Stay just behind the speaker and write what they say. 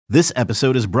This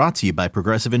episode is brought to you by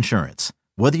Progressive Insurance.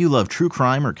 Whether you love true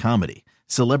crime or comedy,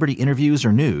 celebrity interviews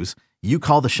or news, you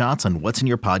call the shots on what's in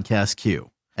your podcast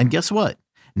queue. And guess what?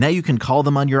 Now you can call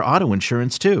them on your auto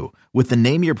insurance too with the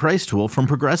Name Your Price tool from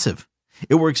Progressive.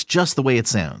 It works just the way it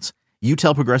sounds. You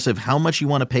tell Progressive how much you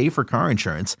want to pay for car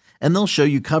insurance, and they'll show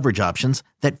you coverage options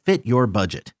that fit your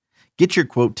budget. Get your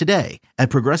quote today at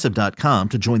Progressive.com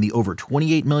to join the over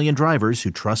 28 million drivers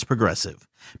who trust Progressive.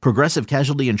 Progressive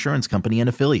Casualty Insurance Company and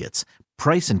Affiliates.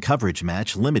 Price and coverage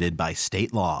match limited by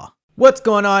state law. What's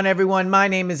going on, everyone? My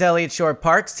name is Elliot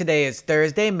Shore-Parks. Today is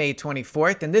Thursday, May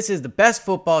 24th, and this is the Best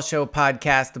Football Show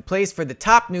podcast, the place for the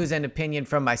top news and opinion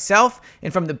from myself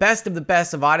and from the best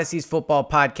of Odyssey's football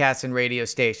podcasts and radio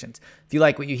stations. If you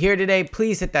like what you hear today,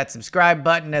 please hit that subscribe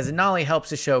button, as it not only helps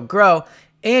the show grow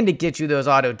and it gets you those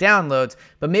auto downloads,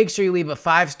 but make sure you leave a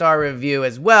 5-star review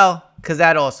as well, because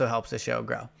that also helps the show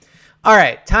grow. All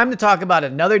right, time to talk about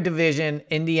another division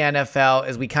in the NFL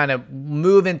as we kind of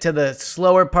move into the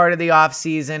slower part of the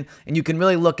offseason, and you can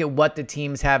really look at what the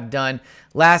teams have done.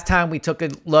 Last time we took a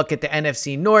look at the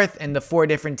NFC North and the 4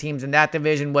 different teams in that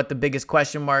division, what the biggest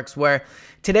question marks were.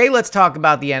 Today, let's talk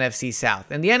about the NFC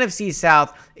South. And the NFC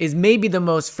South is maybe the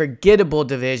most forgettable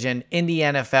division in the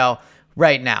NFL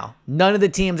right now. None of the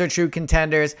teams are true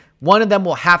contenders. One of them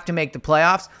will have to make the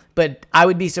playoffs, but I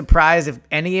would be surprised if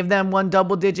any of them won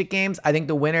double-digit games. I think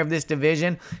the winner of this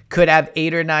division could have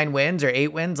 8 or 9 wins or 8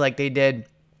 wins like they did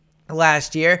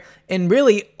last year. And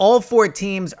really, all 4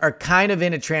 teams are kind of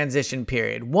in a transition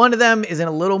period. One of them is in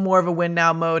a little more of a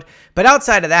win-now mode, but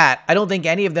outside of that, I don't think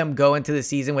any of them go into the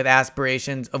season with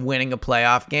aspirations of winning a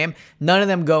playoff game. None of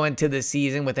them go into the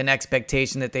season with an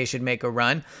expectation that they should make a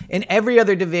run. In every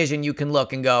other division, you can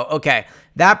look and go, okay,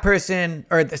 that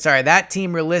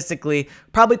team realistically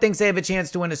probably thinks they have a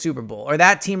chance to win a Super Bowl, or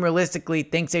that team realistically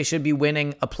thinks they should be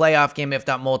winning a playoff game, if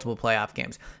not multiple playoff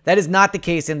games. That is not the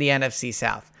case in the NFC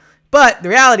South. But the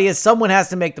reality is someone has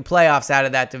to make the playoffs out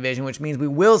of that division, which means we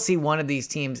will see one of these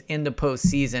teams in the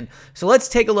postseason. So let's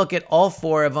take a look at all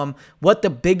 4 of them, what the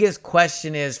biggest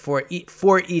question is for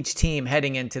each team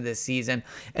heading into this season.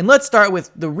 And let's start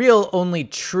with the real only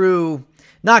true,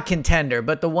 not contender,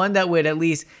 but the one that would at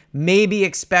least maybe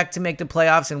expect to make the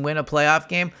playoffs and win a playoff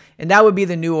game, and that would be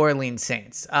the New Orleans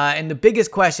Saints. And the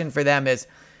biggest question for them is,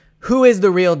 who is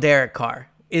the real Derek Carr?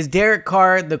 Is Derek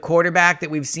Carr the quarterback that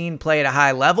we've seen play at a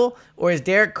high level, or is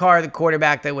Derek Carr the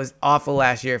quarterback that was awful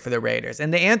last year for the Raiders?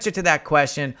 And the answer to that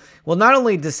question will not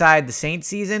only decide the Saints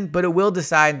season, but it will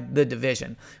decide the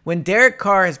division. When Derek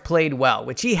Carr has played well,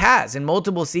 which he has in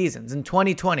multiple seasons, in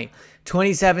 2020,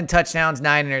 27 touchdowns,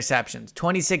 9 interceptions.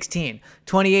 2016,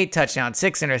 28 touchdowns,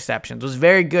 6 interceptions. Was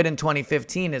very good in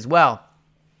 2015 as well.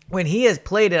 When he has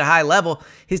played at a high level,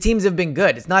 his teams have been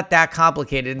good. It's not that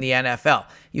complicated in the NFL.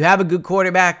 You have a good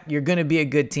quarterback, you're going to be a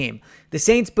good team. The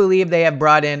Saints believe they have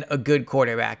brought in a good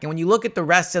quarterback. And when you look at the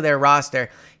rest of their roster,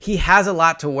 he has a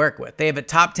lot to work with. They have a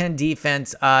top 10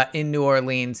 defense in New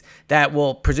Orleans that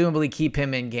will presumably keep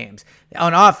him in games.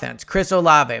 On offense, Chris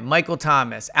Olave, Michael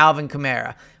Thomas, Alvin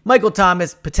Kamara. Michael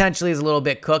Thomas potentially is a little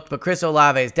bit cooked, but Chris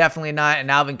Olave is definitely not, and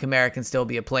Alvin Kamara can still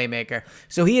be a playmaker.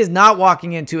 So he is not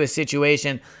walking into a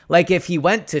situation like if he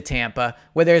went to Tampa,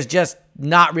 where there's just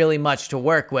not really much to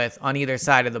work with on either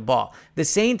side of the ball. The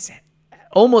Saints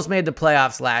almost made the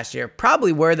playoffs last year,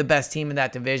 probably were the best team in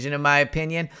that division, in my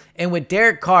opinion. And with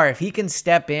Derek Carr, if he can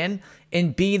step in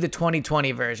and be the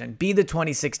 2020 version, be the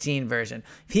 2016 version,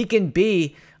 if he can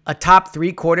be a top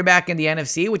 3 quarterback in the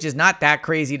NFC, which is not that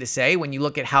crazy to say when you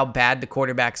look at how bad the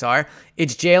quarterbacks are.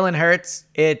 It's Jalen Hurts,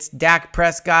 it's Dak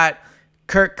Prescott,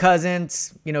 Kirk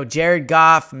Cousins, Jared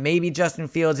Goff, maybe Justin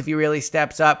Fields if he really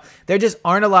steps up. There just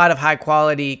aren't a lot of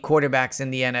high-quality quarterbacks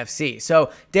in the NFC.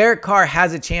 So Derek Carr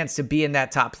has a chance to be in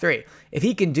that top 3. If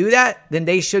he can do that, then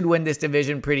they should win this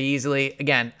division pretty easily.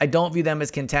 Again, I don't view them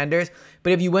as contenders,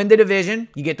 but if you win the division,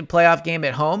 you get the playoff game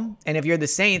at home. And if you're the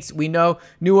Saints, we know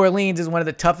New Orleans is one of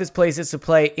the toughest places to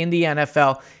play in the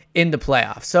NFL in the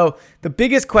playoffs. So the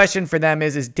biggest question for them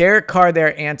is Derek Carr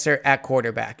their answer at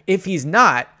quarterback? If he's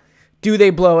not, do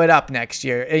they blow it up next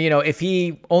year? If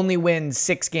he only wins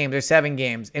 6 games or 7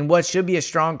 games in what should be a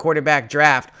strong quarterback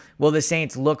draft, will the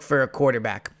Saints look for a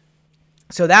quarterback?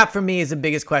 So that, for me, is the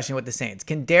biggest question with the Saints.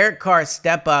 Can Derek Carr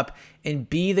step up and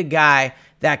be the guy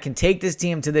that can take this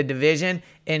team to the division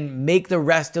and make the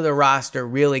rest of the roster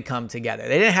really come together?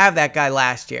 They didn't have that guy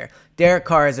last year. Derek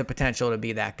Carr has the potential to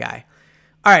be that guy.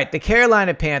 All right, the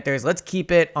Carolina Panthers, let's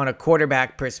keep it on a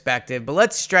quarterback perspective, but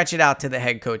let's stretch it out to the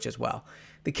head coach as well.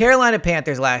 The Carolina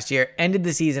Panthers last year ended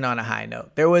the season on a high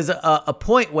note. There was a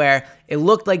point where it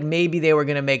looked like maybe they were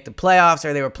going to make the playoffs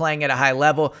or they were playing at a high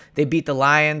level. They beat the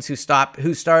Lions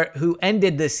who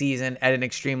ended the season at an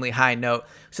extremely high note.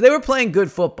 So they were playing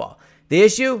good football. The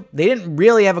issue, they didn't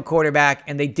really have a quarterback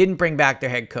and they didn't bring back their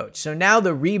head coach. So now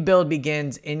the rebuild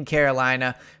begins in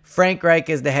Carolina. Frank Reich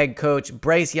is the head coach.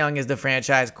 Bryce Young is the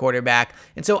franchise quarterback.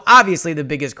 And so obviously the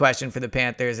biggest question for the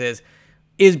Panthers is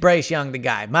Bryce Young the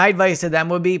guy? My advice to them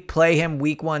would be play him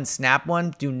week 1, snap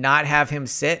 1. Do not have him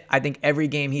sit. I think every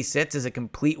game he sits is a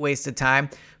complete waste of time.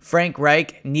 Frank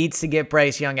Reich needs to get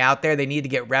Bryce Young out there. They need to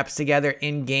get reps together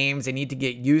in games. They need to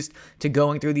get used to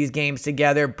going through these games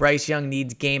together. Bryce Young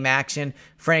needs game action.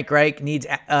 Frank Reich needs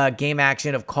game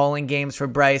action of calling games for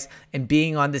Bryce and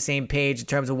being on the same page in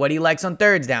terms of what he likes on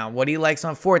third down, what he likes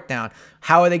on fourth down.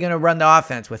 How are they going to run the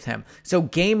offense with him? So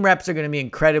game reps are going to be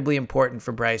incredibly important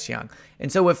for Bryce Young.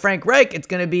 And so with Frank Reich, it's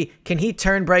going to be, can he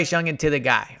turn Bryce Young into the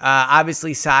guy?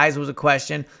 Obviously, size was a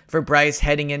question for Bryce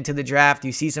heading into the draft.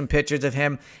 You see some pictures of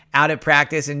him out at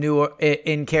practice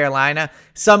in Carolina.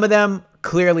 Some of them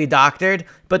clearly doctored,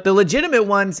 but the legitimate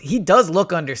ones, he does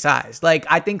look undersized. Like,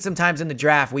 I think sometimes in the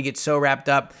draft, we get so wrapped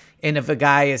up in if a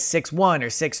guy is 6'1" or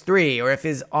 6'3", or if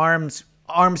his arm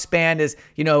span is,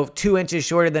 2 inches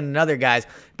shorter than another guy's.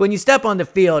 But when you step on the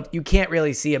field, you can't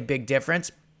really see a big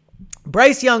difference.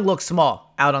 Bryce Young looks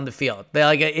small out on the field.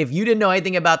 If you didn't know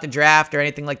anything about the draft or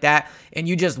anything like that, and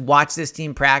you just watch this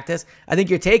team practice, I think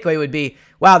your takeaway would be,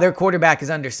 wow, their quarterback is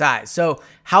undersized. So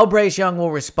how Bryce Young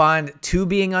will respond to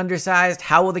being undersized,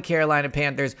 how will the Carolina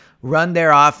Panthers run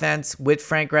their offense with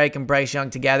Frank Reich and Bryce Young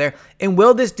together, and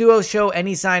will this duo show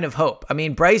any sign of hope? I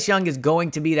mean, Bryce Young is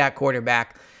going to be that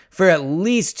quarterback for at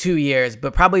least 2 years,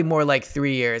 but probably more like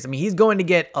 3 years. I mean, he's going to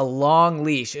get a long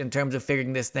leash in terms of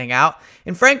figuring this thing out.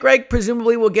 And Frank Reich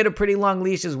presumably will get a pretty long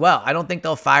leash as well. I don't think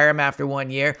they'll fire him after 1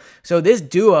 year. So this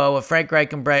duo of Frank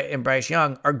Reich and Bryce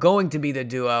Young are going to be the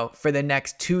duo for the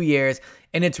next 2 years.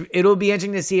 And it'll be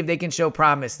interesting to see if they can show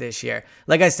promise this year.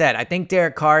 Like I said, I think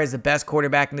Derek Carr is the best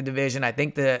quarterback in the division. I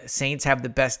think the Saints have the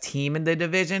best team in the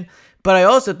division. But I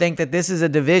also think that this is a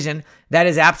division that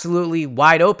is absolutely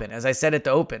wide open, as I said at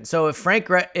the open. So if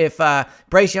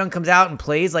Bryce Young comes out and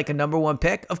plays like a number 1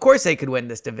 pick, of course they could win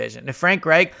this division. If Frank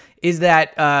Reich is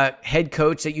that head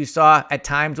coach that you saw at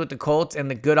times with the Colts and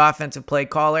the good offensive play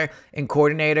caller and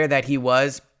coordinator that he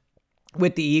was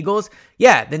with the Eagles,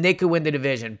 yeah, then they could win the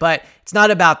division. But it's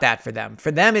not about that for them. For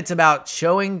them, it's about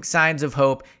showing signs of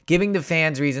hope, giving the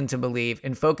fans reason to believe,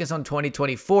 and focus on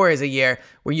 2024 as a year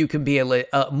where you can be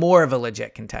more of a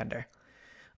legit contender.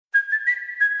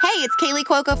 Hey, it's Kaylee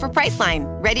Cuoco for Priceline.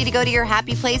 Ready to go to your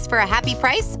happy place for a happy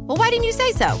price? Well, why didn't you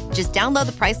say so? Just download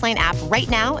the Priceline app right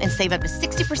now and save up to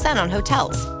 60% on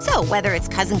hotels. So whether it's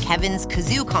Cousin Kevin's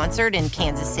Kazoo Concert in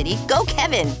Kansas City, go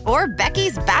Kevin, or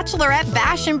Becky's Bachelorette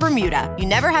Bash in Bermuda, you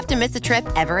never have to miss a trip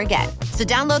ever again. So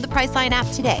download the Priceline app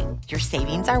today. Your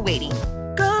savings are waiting.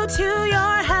 Go to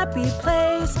your happy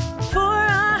place for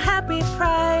a happy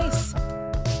price.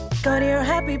 Go to your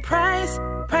happy price,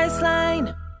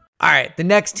 Priceline. All right, the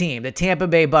next team, the Tampa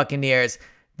Bay Buccaneers.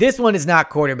 This one is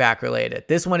not quarterback related.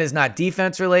 This one is not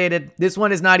defense related. This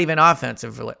one is not even offense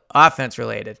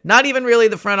related. Not even really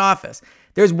the front office.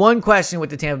 There's one question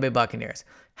with the Tampa Bay Buccaneers.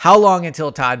 How long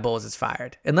until Todd Bowles is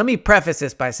fired? And let me preface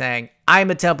this by saying I'm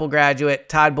a Temple graduate.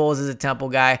 Todd Bowles is a Temple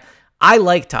guy. I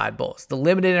like Todd Bowles. The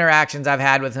limited interactions I've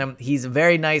had with him, he's a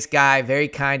very nice guy, very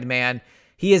kind man.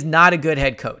 He is not a good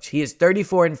head coach. He is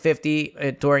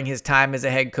 34-50 during his time as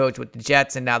a head coach with the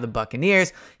Jets and now the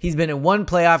Buccaneers. He's been in one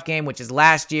playoff game, which is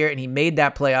last year, and he made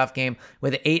that playoff game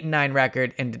with an 8-9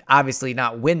 record and did obviously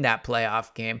not win that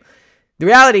playoff game. The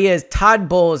reality is Todd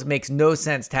Bowles makes no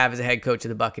sense to have as a head coach of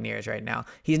the Buccaneers right now.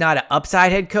 He's not an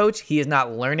upside head coach. He is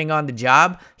not learning on the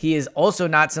job. He is also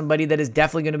not somebody that is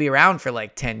definitely going to be around for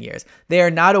like 10 years. They are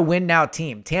not a win-now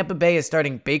team. Tampa Bay is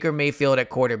starting Baker Mayfield at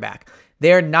quarterback.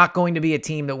 They're not going to be a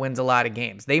team that wins a lot of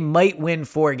games. They might win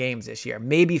 4 games this year,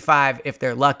 maybe 5 if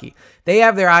they're lucky. They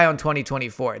have their eye on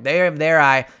 2024. They have their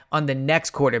eye on the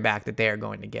next quarterback that they are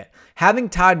going to get. Having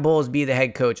Todd Bowles be the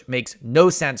head coach makes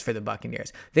no sense for the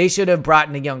Buccaneers. They should have brought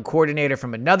in a young coordinator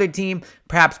from another team,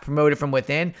 perhaps promoted from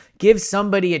within. Give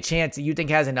somebody a chance that you think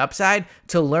has an upside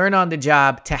to learn on the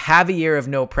job, to have a year of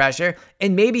no pressure,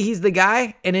 and maybe he's the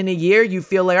guy, and in a year you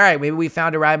feel like, all right, maybe we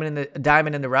found a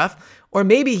diamond in the rough. Or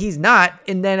maybe he's not,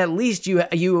 and then at least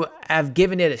you have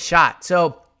given it a shot.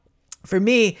 So for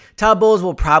me, Todd Bowles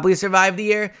will probably survive the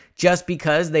year just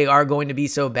because they are going to be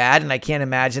so bad, and I can't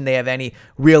imagine they have any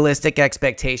realistic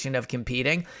expectation of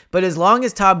competing. But as long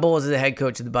as Todd Bowles is the head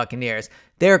coach of the Buccaneers,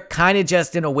 they're kind of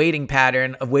just in a waiting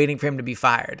pattern of waiting for him to be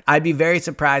fired. I'd be very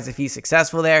surprised if he's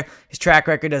successful there. His track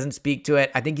record doesn't speak to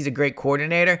it. I think he's a great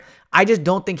coordinator. I just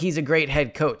don't think he's a great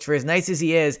head coach. For as nice as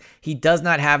he is, he does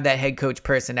not have that head coach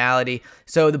personality.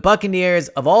 So the Buccaneers,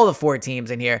 of all the 4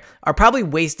 teams in here, are probably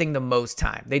wasting the most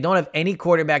time. They don't have any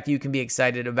quarterback you can be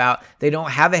excited about. They don't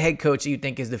have a head coach that you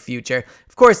think is the future.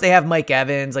 Of course, they have Mike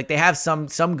Evans. Like, they have some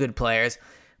good players.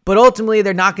 But ultimately,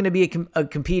 they're not going to be a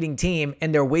competing team,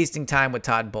 and they're wasting time with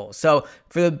Todd Bowles. So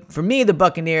for me, the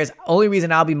Buccaneers, only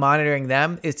reason I'll be monitoring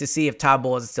them is to see if Todd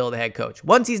Bowles is still the head coach.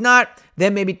 Once he's not,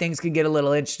 then maybe things could get a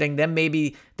little interesting. Then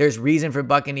maybe there's reason for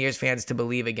Buccaneers fans to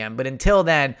believe again. But until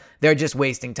then, they're just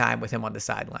wasting time with him on the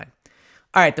sideline.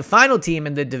 All right, the final team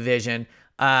in the division,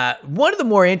 one of the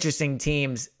more interesting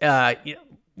teams,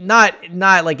 not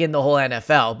like in the whole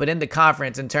NFL, but in the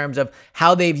conference in terms of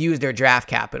how they've used their draft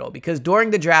capital. Because during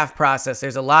the draft process,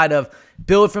 there's a lot of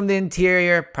build from the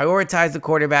interior, prioritize the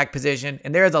quarterback position,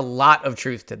 and there is a lot of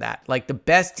truth to that. Like, the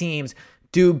best teams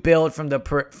do build from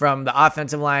the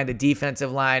offensive line, the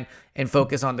defensive line, and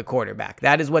focus on the quarterback.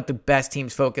 That is what the best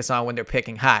teams focus on when they're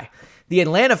picking high. The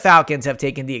Atlanta Falcons have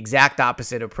taken the exact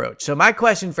opposite approach. So my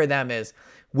question for them is,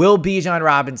 will Bijan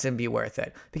Robinson be worth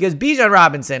it? Because Bijan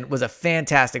Robinson was a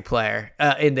fantastic player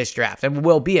in this draft and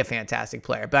will be a fantastic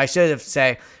player. But I should have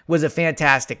said was a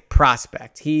fantastic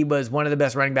prospect. He was one of the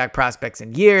best running back prospects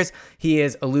in years. He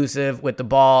is elusive with the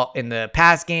ball in the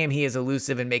pass game. He is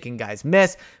elusive in making guys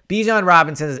miss. Bijan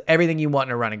Robinson is everything you want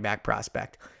in a running back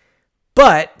prospect.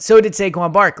 But so did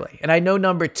Saquon Barkley. And I know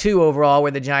number 2 overall,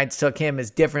 where the Giants took him,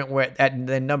 is different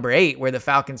than number 8, where the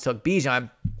Falcons took Bijan.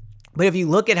 But if you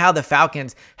look at how the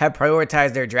Falcons have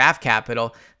prioritized their draft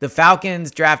capital, the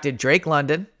Falcons drafted Drake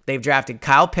London, they've drafted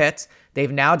Kyle Pitts,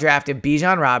 they've now drafted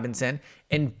Bijan Robinson,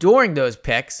 and during those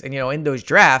picks, and in those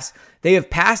drafts, they have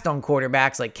passed on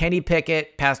quarterbacks like Kenny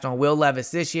Pickett, passed on Will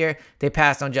Levis this year, they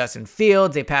passed on Justin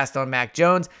Fields, they passed on Mac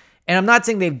Jones, and I'm not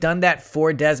saying they've done that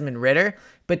for Desmond Ridder,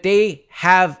 but they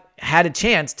have had a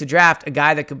chance to draft a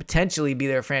guy that could potentially be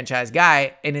their franchise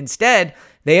guy, and instead,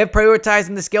 they have prioritized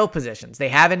in the skill positions. They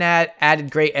haven't added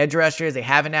great edge rushers. They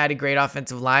haven't added great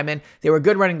offensive linemen. They were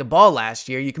good running the ball last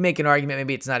year. You can make an argument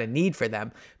maybe it's not a need for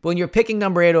them. But when you're picking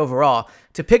number 8 overall,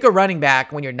 to pick a running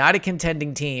back when you're not a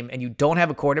contending team and you don't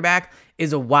have a quarterback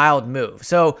is a wild move.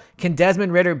 So can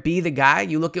Desmond Ridder be the guy?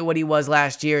 You look at what he was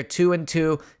last year,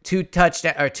 2-2,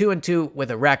 2-2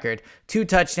 with a record, 2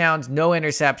 touchdowns, no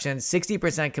interceptions,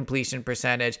 63% completion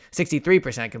percentage,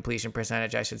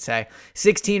 I should say,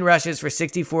 16 rushes for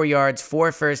 64 yards,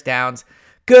 4 first downs.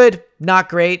 Good, not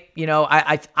great.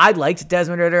 I liked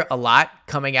Desmond Ridder a lot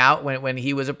coming out when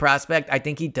he was a prospect. I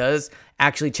think he does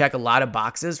actually check a lot of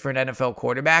boxes for an NFL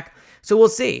quarterback. So we'll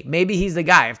see. Maybe he's the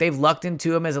guy. If they've lucked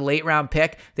into him as a late round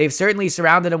pick, they've certainly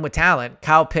surrounded him with talent.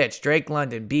 Kyle Pitts, Drake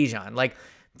London, Bijan. Like,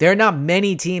 there are not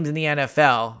many teams in the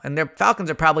NFL, and their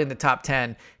Falcons are probably in the top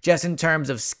 10, just in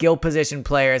terms of skill position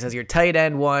players as your tight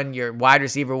end 1, your wide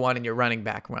receiver 1, and your running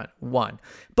back 1.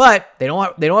 But they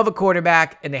don't have a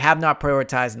quarterback, and they have not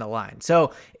prioritized in the line.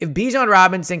 So if Bijan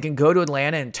Robinson can go to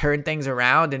Atlanta and turn things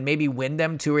around and maybe win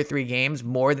them 2 or 3 games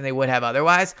more than they would have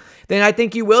otherwise, then I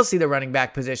think you will see the running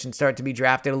back position start to be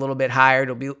drafted a little bit higher.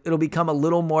 It'll become a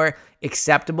little more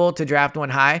acceptable to draft one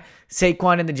high.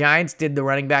 Saquon and the Giants did the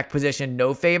running back position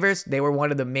no favors. They were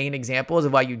one of the main examples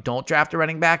of why you don't draft a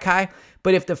running back high.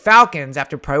 But if the Falcons,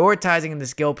 after prioritizing in the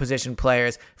skill position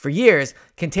players for years,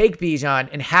 can take Bijan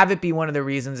and have it be one of the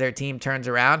reasons their team turns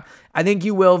around, I think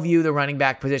you will view the running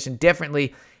back position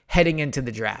differently heading into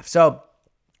the draft. So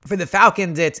for the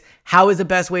Falcons, it's how is the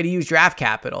best way to use draft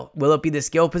capital? Will it be the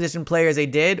skill position players they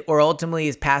did, or ultimately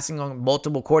is passing on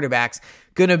multiple quarterbacks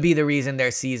going to be the reason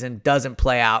their season doesn't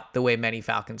play out the way many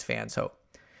Falcons fans hope?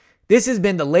 This has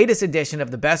been the latest edition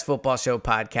of the Best Football Show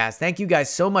podcast. Thank you guys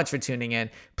so much for tuning in.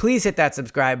 Please hit that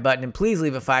subscribe button and please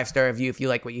leave a 5-star review if you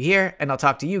like what you hear, and I'll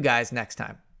talk to you guys next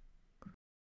time.